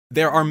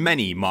There are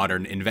many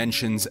modern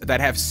inventions that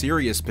have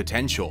serious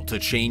potential to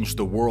change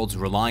the world's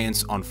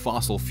reliance on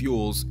fossil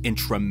fuels in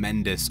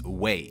tremendous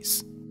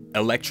ways.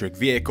 Electric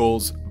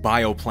vehicles,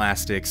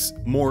 bioplastics,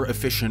 more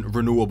efficient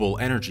renewable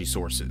energy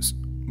sources.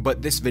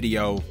 But this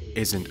video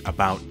isn't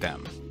about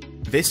them.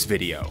 This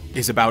video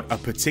is about a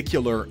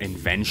particular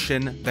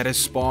invention that has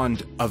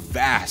spawned a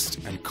vast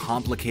and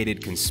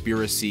complicated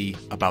conspiracy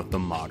about the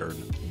modern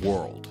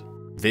world.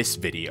 This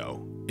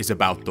video is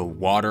about the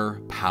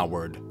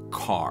water-powered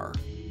car.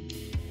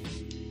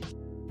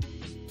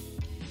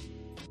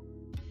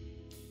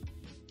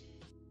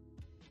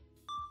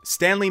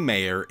 Stanley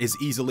Meyer is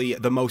easily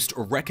the most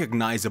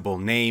recognizable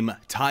name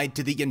tied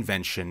to the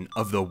invention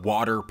of the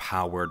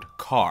water-powered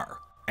car,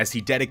 as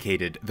he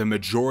dedicated the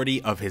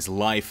majority of his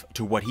life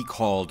to what he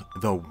called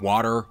the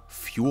water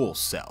fuel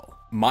cell.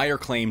 Meyer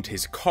claimed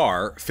his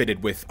car,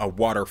 fitted with a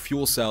water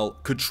fuel cell,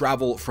 could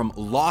travel from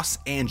Los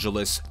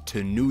Angeles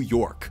to New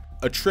York,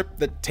 a trip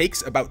that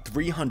takes about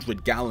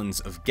 300 gallons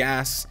of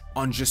gas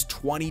on just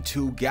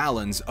 22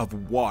 gallons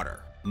of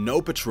water.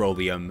 No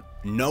petroleum,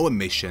 no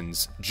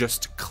emissions,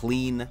 just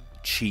clean,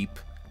 cheap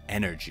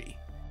energy.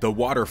 The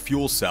water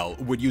fuel cell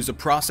would use a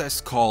process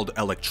called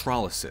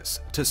electrolysis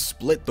to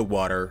split the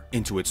water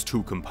into its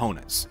two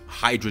components,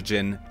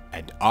 hydrogen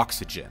and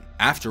oxygen,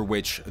 after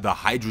which the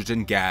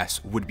hydrogen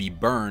gas would be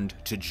burned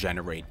to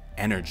generate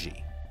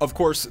energy. Of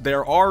course,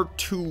 there are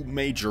two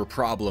major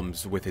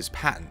problems with his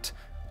patent: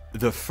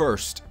 the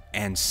first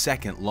and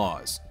second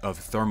laws of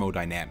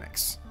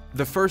thermodynamics.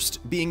 The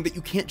first being that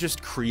you can't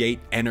just create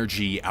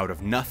energy out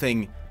of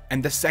nothing,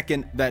 and the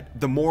second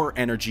that the more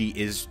energy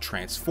is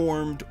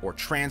transformed or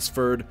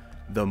transferred,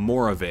 the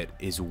more of it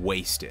is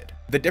wasted.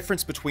 The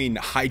difference between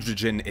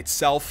hydrogen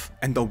itself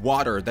and the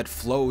water that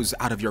flows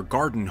out of your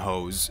garden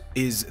hose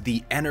is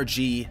the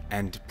energy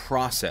and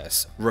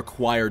process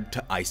required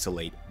to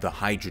isolate the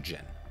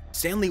hydrogen.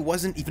 Stanley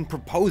wasn't even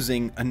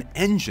proposing an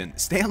engine.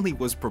 Stanley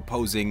was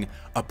proposing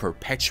a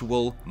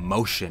perpetual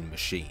motion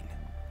machine,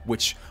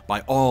 which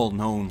by all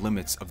known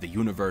limits of the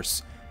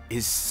universe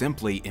is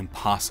simply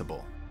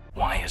impossible.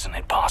 Why isn't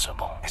it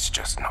possible? It's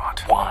just not.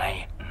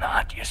 Why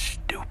not, you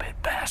stupid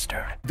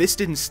bastard? This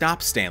didn't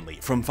stop Stanley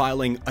from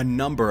filing a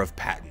number of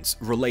patents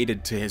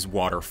related to his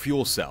water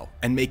fuel cell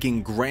and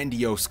making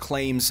grandiose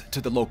claims to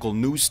the local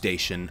news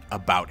station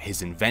about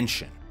his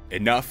invention.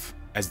 Enough,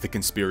 as the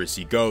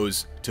conspiracy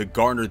goes, to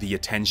garner the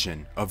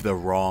attention of the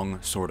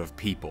wrong sort of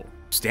people.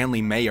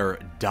 Stanley Meyer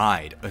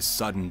died a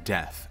sudden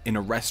death in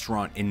a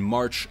restaurant in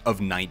March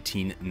of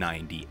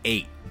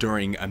 1998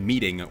 during a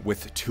meeting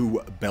with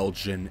two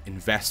Belgian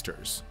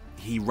investors.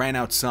 He ran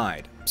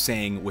outside,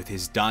 saying with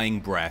his dying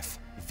breath,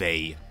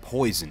 "They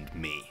poisoned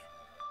me."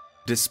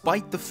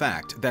 Despite the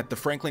fact that the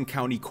Franklin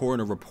County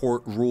coroner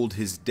report ruled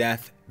his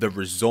death the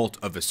result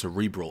of a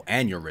cerebral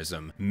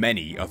aneurysm,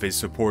 many of his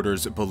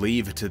supporters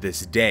believe to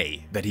this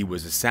day that he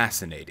was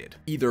assassinated,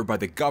 either by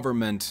the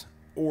government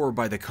or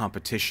by the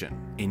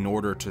competition, in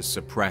order to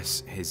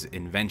suppress his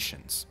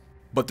inventions.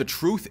 But the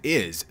truth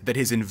is that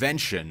his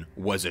invention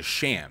was a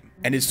sham,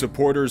 and his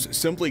supporters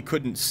simply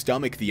couldn't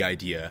stomach the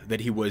idea that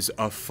he was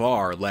a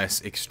far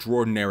less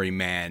extraordinary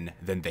man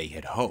than they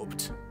had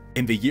hoped.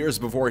 In the years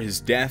before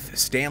his death,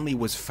 Stanley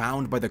was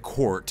found by the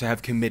court to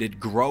have committed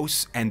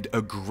gross and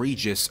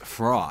egregious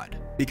fraud,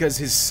 because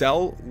his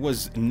cell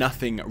was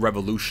nothing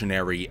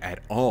revolutionary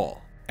at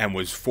all, and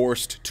was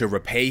forced to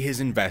repay his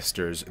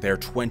investors their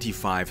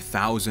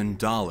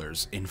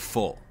 $25,000 in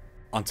full.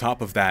 On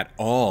top of that,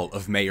 all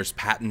of Meyer's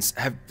patents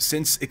have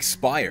since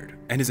expired,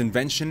 and his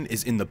invention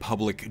is in the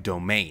public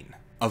domain,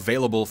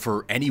 available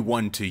for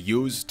anyone to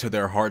use to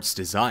their heart's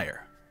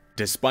desire.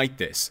 Despite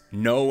this,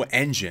 no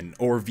engine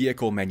or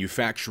vehicle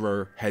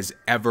manufacturer has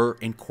ever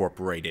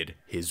incorporated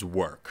his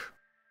work.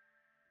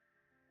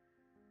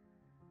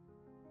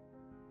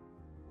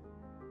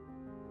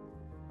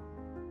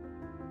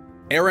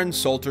 Aaron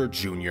Salter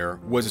Jr.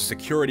 was a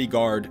security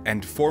guard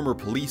and former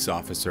police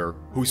officer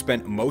who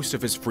spent most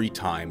of his free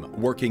time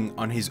working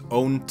on his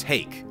own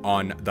take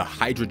on the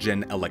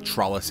hydrogen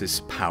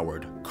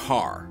electrolysis-powered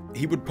car.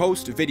 He would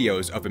post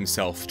videos of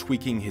himself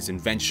tweaking his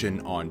invention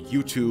on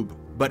YouTube,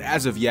 but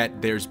as of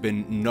yet, there's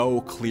been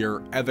no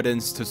clear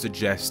evidence to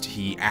suggest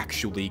he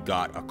actually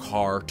got a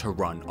car to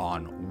run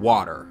on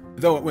water.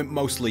 Though it went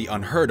mostly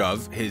unheard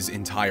of his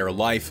entire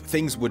life,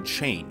 things would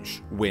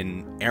change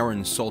when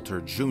Aaron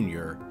Salter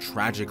Jr.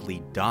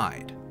 tragically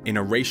died in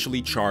a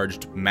racially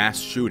charged mass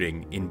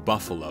shooting in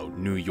Buffalo,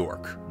 New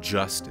York,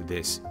 just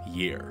this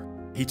year.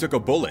 He took a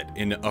bullet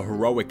in a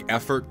heroic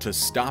effort to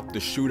stop the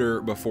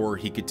shooter before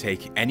he could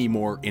take any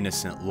more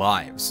innocent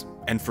lives.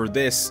 And for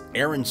this,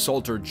 Aaron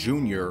Salter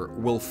Jr.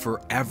 will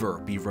forever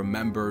be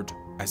remembered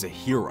as a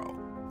hero.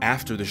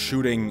 After the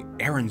shooting,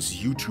 Aaron's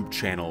YouTube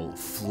channel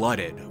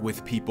flooded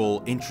with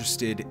people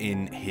interested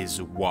in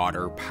his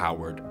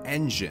water-powered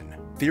engine.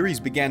 Theories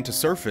began to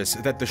surface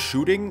that the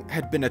shooting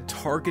had been a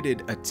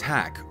targeted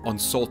attack on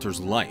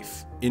Salter's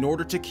life in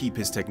order to keep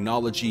his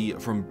technology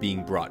from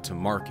being brought to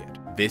market.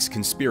 This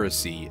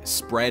conspiracy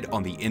spread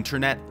on the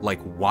internet like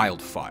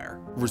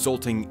wildfire,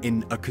 resulting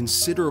in a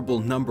considerable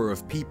number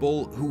of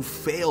people who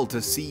failed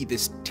to see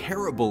this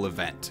terrible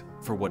event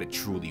for what it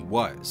truly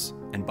was,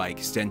 and by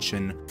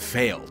extension,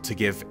 fail to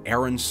give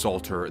Aaron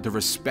Salter the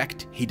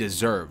respect he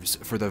deserves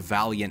for the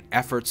valiant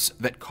efforts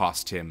that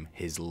cost him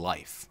his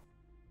life.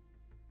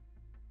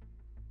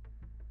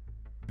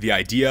 The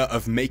idea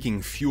of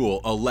making fuel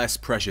a less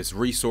precious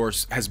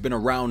resource has been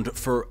around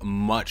for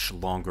much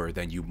longer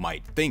than you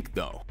might think,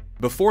 though.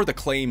 Before the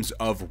claims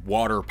of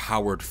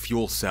water-powered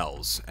fuel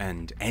cells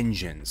and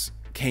engines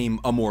came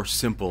a more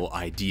simple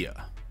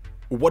idea.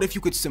 What if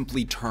you could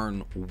simply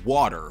turn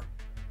water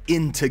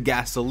into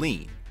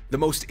gasoline? The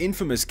most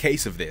infamous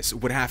case of this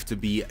would have to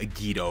be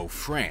Guido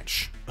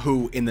Franch,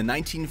 who in the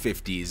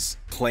 1950s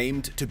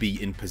claimed to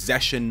be in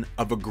possession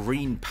of a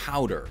green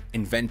powder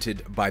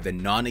invented by the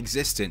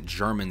non-existent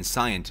German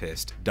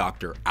scientist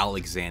Dr.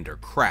 Alexander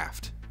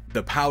Kraft.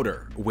 The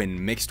powder,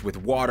 when mixed with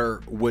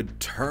water, would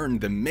turn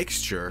the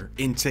mixture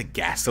into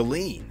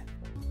gasoline.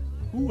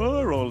 Who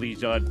are all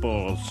these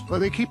oddballs? Well,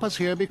 they keep us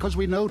here because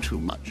we know too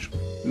much.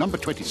 Number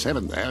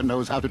 27 there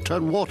knows how to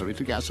turn water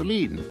into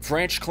gasoline.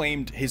 Franch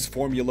claimed his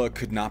formula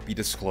could not be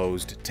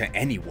disclosed to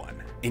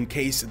anyone, in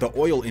case the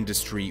oil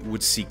industry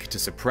would seek to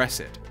suppress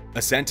it.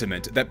 A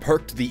sentiment that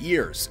perked the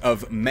ears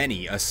of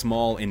many a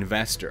small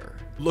investor,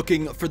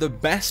 looking for the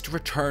best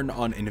return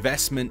on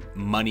investment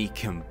money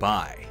can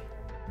buy.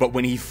 But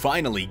when he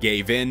finally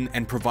gave in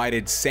and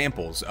provided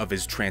samples of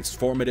his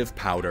transformative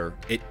powder,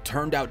 it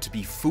turned out to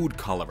be food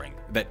coloring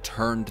that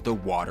turned the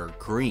water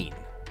green.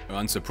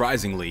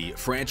 Unsurprisingly,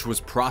 Franch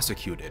was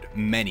prosecuted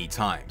many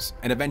times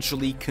and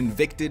eventually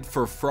convicted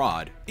for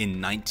fraud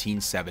in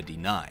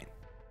 1979.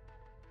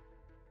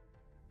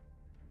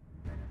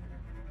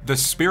 The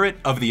spirit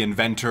of the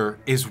inventor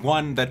is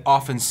one that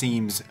often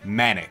seems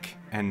manic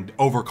and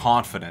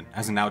overconfident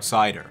as an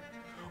outsider,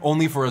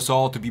 only for us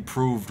all to be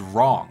proved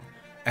wrong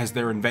as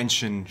their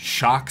invention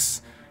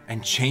shocks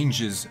and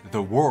changes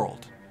the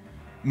world.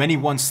 Many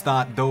once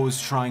thought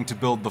those trying to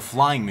build the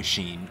flying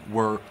machine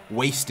were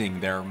wasting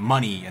their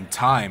money and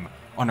time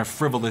on a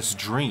frivolous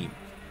dream.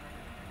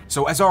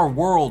 So as our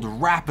world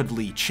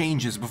rapidly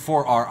changes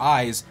before our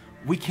eyes,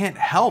 we can't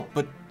help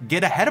but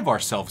get ahead of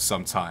ourselves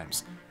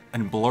sometimes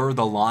and blur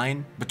the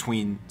line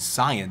between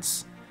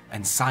science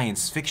and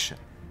science fiction.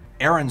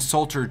 Aaron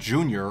Salter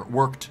Jr.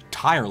 worked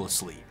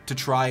tirelessly to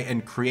try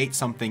and create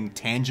something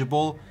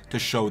tangible to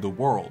show the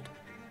world.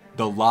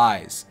 The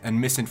lies and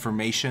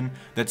misinformation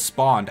that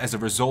spawned as a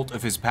result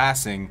of his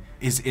passing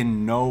is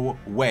in no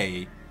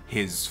way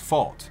his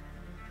fault.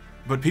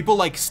 But people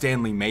like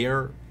Stanley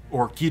Meyer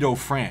or Guido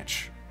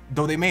Franch,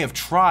 though they may have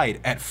tried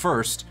at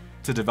first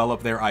to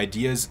develop their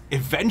ideas,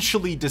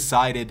 eventually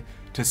decided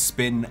to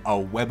spin a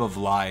web of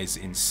lies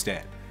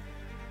instead.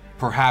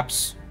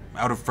 Perhaps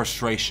out of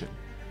frustration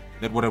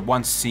that what had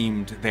once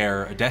seemed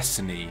their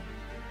destiny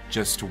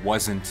just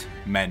wasn't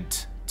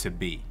meant to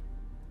be.